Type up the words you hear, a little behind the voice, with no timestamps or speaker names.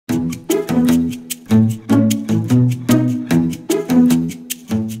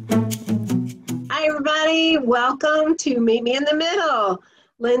to Meet Me in the Middle.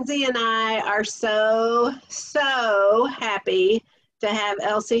 Lindsay and I are so happy to have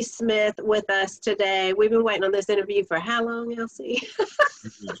Elsie Smith with us today. We've been waiting on this interview for how long, Elsie?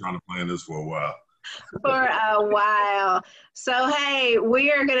 We've been trying to plan this for a while. For a while. So, hey,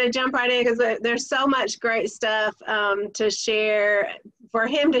 we are going to jump right in because there's so much great stuff to share, for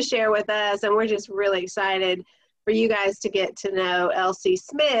him to share with us, and we're just really excited for you guys to get to know Elsie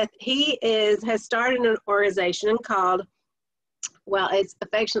Smith. He has started an organization called, well, it's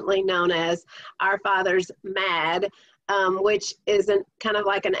affectionately known as Our Father's M.A.D, which is kind of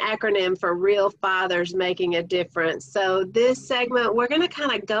like an acronym for Real Fathers Making a Difference. So this segment, we're going to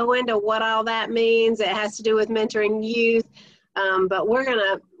kind of go into what all that means. It has to do with mentoring youth, but we're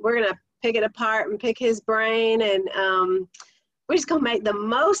gonna pick it apart and pick his brain, and we're just gonna make the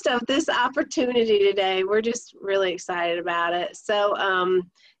most of this opportunity today. We're just really excited about it. So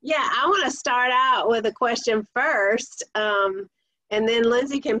yeah, I want to start out with a question first, and then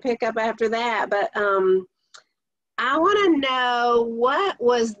Lindsay can pick up after that. But I want to know, what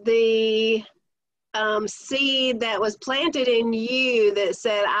was the seed that was planted in you that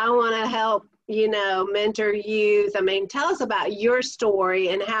said, I want to help, mentor youth? I mean, tell us about your story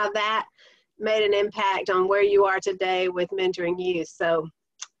and how that made an impact on where you are today with mentoring youth. So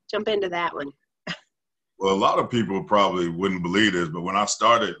jump into that one. Well, a lot of people probably wouldn't believe this, but when I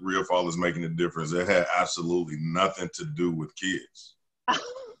started Real Fathers Making a Difference, it had absolutely nothing to do with kids.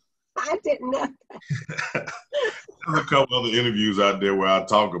 I didn't know that. There's a couple other interviews out there where I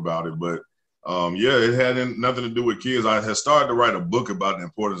talk about it, but yeah, it had nothing to do with kids. I had started to write a book about the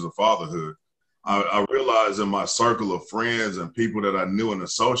importance of fatherhood. I realized in my circle of friends and people that I knew and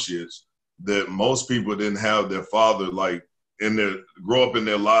associates that most people didn't have their father grow up in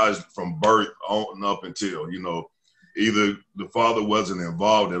their lives from birth on up until, either the father wasn't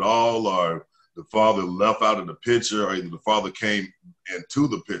involved at all, or the father left out of the picture, or either the father came into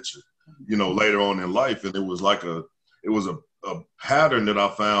the picture, later on in life. And it was a pattern that I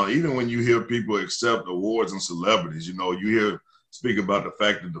found, even when you hear people accept awards and celebrities, you hear speak about the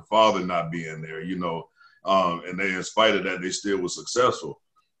fact that the father not being there, and they, in spite of that, they still was successful.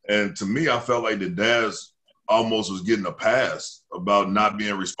 And to me, I felt like the dads almost was getting a pass about not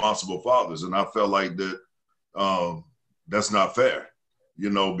being responsible fathers. And I felt like that that's not fair,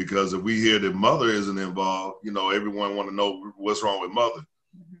 because if we hear that mother isn't involved, everyone want to know what's wrong with mother.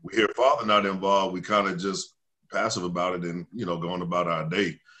 We hear father not involved, we kind of just passive about it and, going about our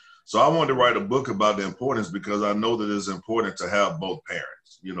day. So I wanted to write a book about the importance, because I know that it's important to have both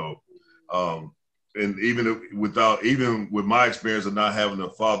parents, and even with my experience of not having a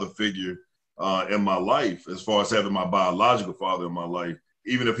father figure in my life, as far as having my biological father in my life,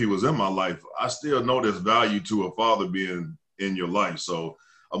 even if he was in my life, I still know there's value to a father being in your life. So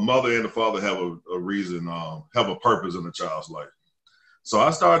a mother and a father have a reason, have a purpose in a child's life. So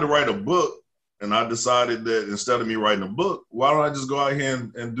I started to write a book, and I decided that instead of me writing a book, why don't I just go out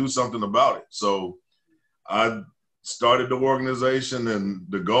here and do something about it? So I started the organization, and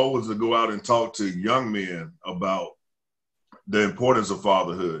the goal was to go out and talk to young men about the importance of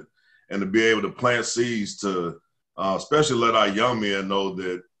fatherhood, and to be able to plant seeds to especially let our young men know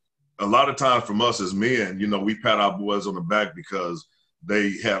that a lot of times from us as men, we pat our boys on the back because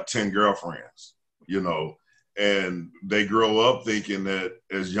they have 10 girlfriends, and they grow up thinking that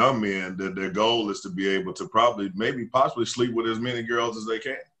as young men that their goal is to be able to possibly sleep with as many girls as they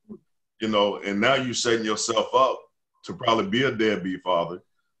can, and now you're setting yourself up to probably be a deadbeat father,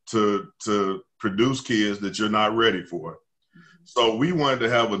 to produce kids that you're not ready for. So we wanted to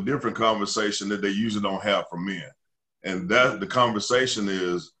have a different conversation that they usually don't have for men. And that the conversation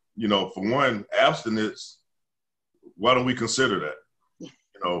is, for one, abstinence. Why don't we consider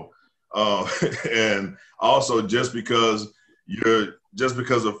that? And also just because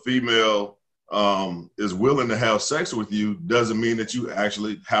a female is willing to have sex with you doesn't mean that you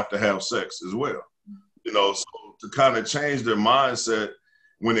actually have to have sex as well. So to kind of change their mindset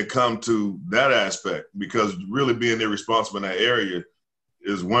when it comes to that aspect, because really being irresponsible in that area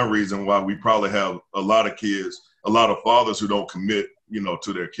is one reason why we probably have a lot of fathers who don't commit,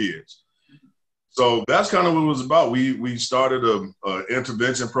 to their kids. So that's kind of what it was about. We started a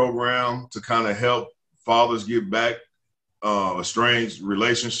intervention program to kind of help fathers get back estranged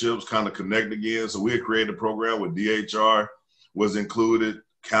relationships, kind of connect again. So we had created a program where DHR was included,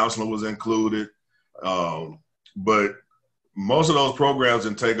 counseling was included, but most of those programs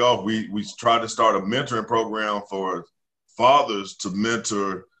didn't take off. We tried to start a mentoring program for fathers to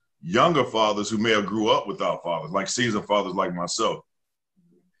mentor younger fathers who may have grew up without fathers, like seasoned fathers like myself.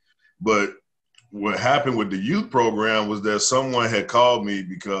 But what happened with the youth program was that someone had called me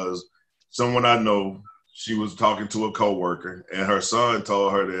because someone I know she was talking to a coworker, and her son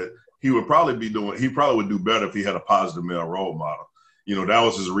told her that he probably would do better if he had a positive male role model. You know, that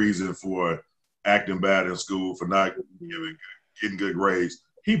was his reason for acting bad in school, for not getting good grades.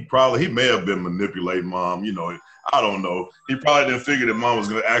 He may have been manipulating mom. You know, I don't know. He probably didn't figure that mom was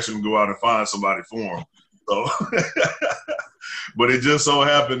going to actually go out and find somebody for him. So, but it just so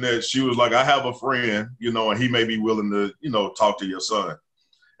happened that she was like, I have a friend, you know, and he may be willing to, you know, talk to your son.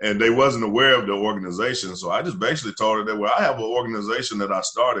 And they wasn't aware of the organization. So I just basically told her that, well, I have an organization that I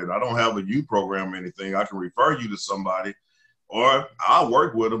started. I don't have a youth program or anything. I can refer you to somebody, or I'll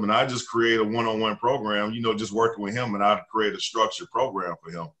work with him and I just create a one-on-one program, you know, just working with him, and I'd create a structured program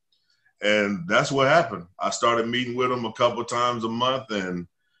for him. And that's what happened. I started meeting with him a couple of times a month, and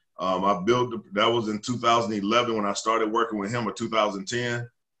that was in 2011 when I started working with him, or 2010.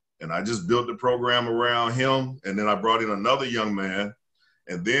 And I just built the program around him. And then I brought in another young man.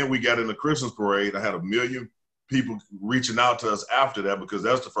 And then we got in the Christmas parade. I had 1 million people reaching out to us after that, because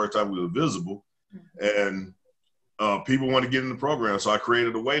that's the first time we were visible. And people want to get in the program. So I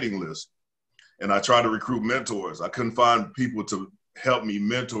created a waiting list, and I tried to recruit mentors. I couldn't find people to help me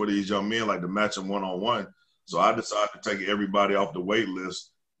mentor these young men, like to match them one-on-one. So I decided to take everybody off the wait list.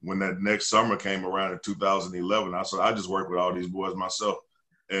 When that next summer came around in 2011, I said, I just work with all these boys myself.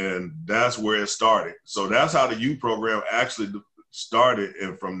 And that's where it started. So that's how the youth program actually started.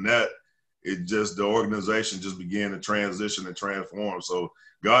 And from that, the organization just began to transition and transform. So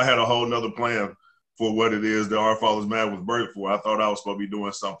God had a whole nother plan for what it is that Our Father's M.A.D was birthed for. I thought I was supposed to be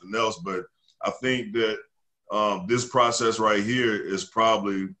doing something else, but I think that this process right here is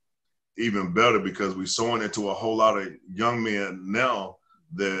probably even better, because we're sowing into a whole lot of young men now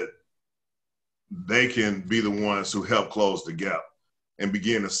that they can be the ones who help close the gap and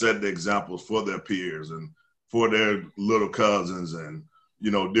begin to set the examples for their peers and for their little cousins and,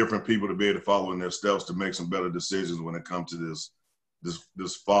 you know, different people to be able to follow in their steps to make some better decisions when it comes to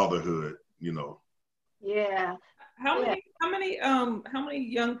this fatherhood, you know. Yeah. How many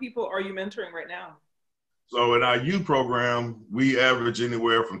young people are you mentoring right now? So in our youth program, we average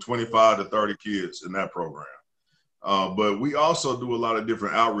anywhere from 25 to 30 kids in that program. But we also do a lot of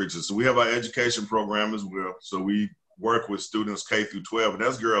different outreaches. So we have our education program as well. So we work with students K through 12, and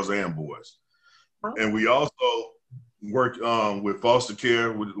that's girls and boys. Oh. And we also work with foster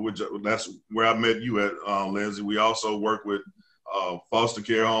care, which that's where I met you at, Lindsay. We also work with foster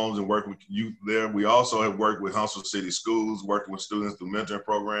care homes and work with youth there. We also have worked with Huntsville City Schools, working with students through mentoring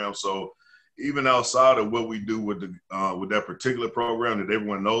programs. So even outside of what we do with that particular program that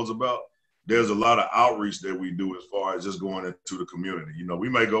everyone knows about, there's a lot of outreach that we do as far as just going into the community. You know, we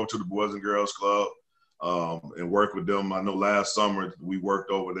may go to the Boys and Girls Club and work with them. I know last summer we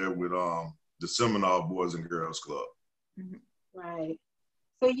worked over there with the Seminole Boys and Girls Club. Right.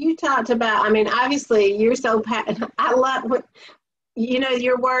 So you talked about, I mean, obviously you're so, I love what, you know,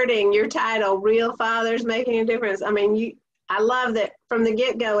 your wording, your title, Real Fathers Making a Difference. I mean, I love that from the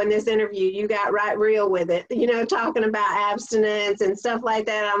get-go in this interview, you got right real with it, you know, talking about abstinence and stuff like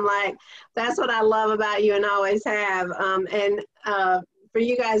that. I'm like, that's what I love about you and always have. For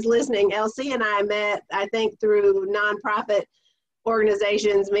you guys listening, LC and I met, I think, through nonprofit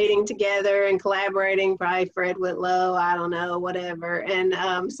organizations meeting together and collaborating, probably Fred Whitlow, I don't know, whatever. And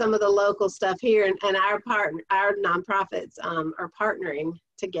some of the local stuff here, and our nonprofits are partnering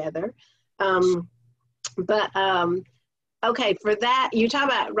together. Okay, for that, you talk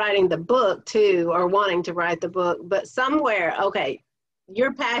about writing the book too, or wanting to write the book, but somewhere, okay,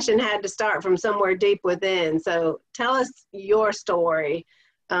 your passion had to start from somewhere deep within. So tell us your story,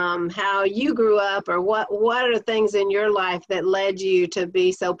 how you grew up, or what are the things in your life that led you to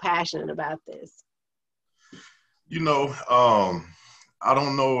be so passionate about this? You know, I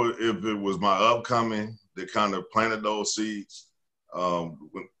don't know if it was my upcoming that kind of planted those seeds.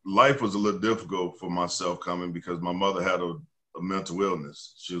 Life was a little difficult for myself coming because my mother had a mental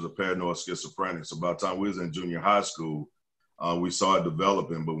illness. She was a paranoid schizophrenic. So by the time we was in junior high school, we saw it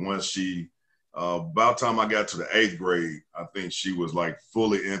developing. But once about the time I got to the 8th grade, I think she was like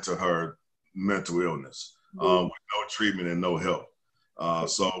fully into her mental illness with no treatment and no help.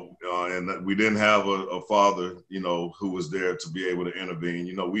 And we didn't have a father, you know, who was there to be able to intervene.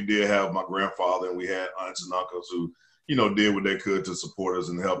 You know, we did have my grandfather, and we had aunts and uncles who, you know, did what they could to support us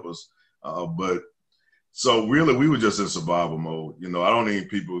and help us. But so really, we were just in survival mode. You know, I don't think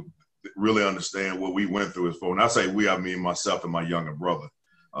people really understand what we went through as for. When I say we, I mean myself and my younger brother.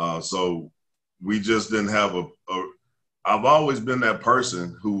 So we just didn't have I've always been that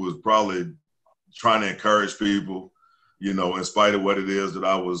person who was probably trying to encourage people, you know, in spite of what it is that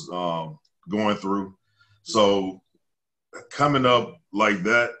I was going through. So coming up like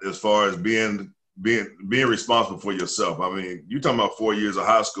that, as far as being being responsible for yourself. I mean, you're talking about 4 years of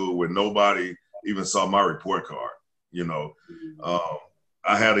high school where nobody even saw my report card. You know,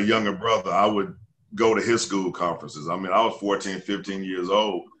 I had a younger brother. I would go to his school conferences. I mean, I was 14, 15 years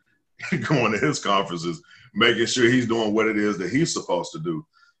old going to his conferences, making sure he's doing what it is that he's supposed to do.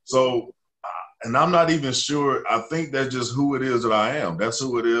 So, and I'm not even sure, I think that's just who it is that I am. That's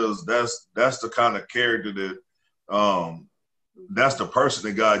who it is. That's the kind of character that, that's the person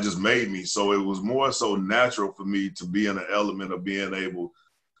that God just made me. So it was more so natural for me to be in an element of being able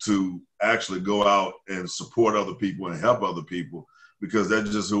to actually go out and support other people and help other people, because that's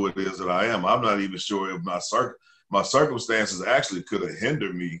just who it is that I am. I'm not even sure if my circumstances actually could have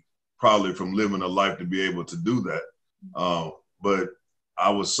hindered me probably from living a life to be able to do that. But I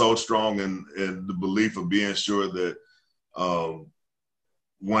was so strong in the belief of being sure that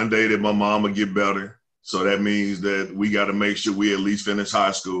one day that my mom would get better. So that means that we got to make sure we at least finish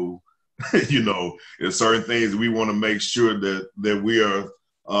high school. You know, there's certain things we want to make sure that we are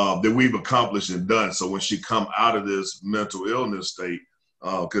that we've accomplished and done. So when she come out of this mental illness state,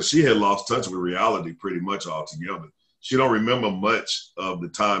 because she had lost touch with reality pretty much altogether. She don't remember much of the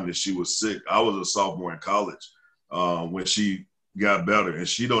time that she was sick. I was a sophomore in college when she got better, and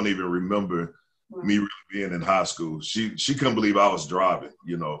she don't even remember me really being in high school. She couldn't believe I was driving,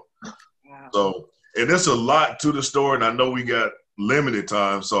 you know. Wow. So, and there's a lot to the story, and I know we got limited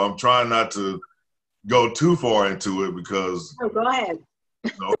time, so I'm trying not to go too far into it because. Oh, go ahead.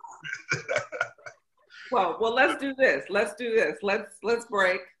 You know. Well, let's do this. Let's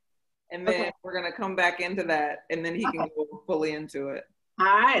break, and then we're gonna come back into that, and then he can go fully into it. All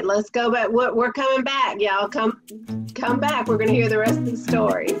right, let's go back. We're coming back, y'all. Come back. We're gonna hear the rest of the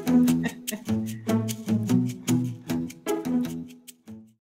story.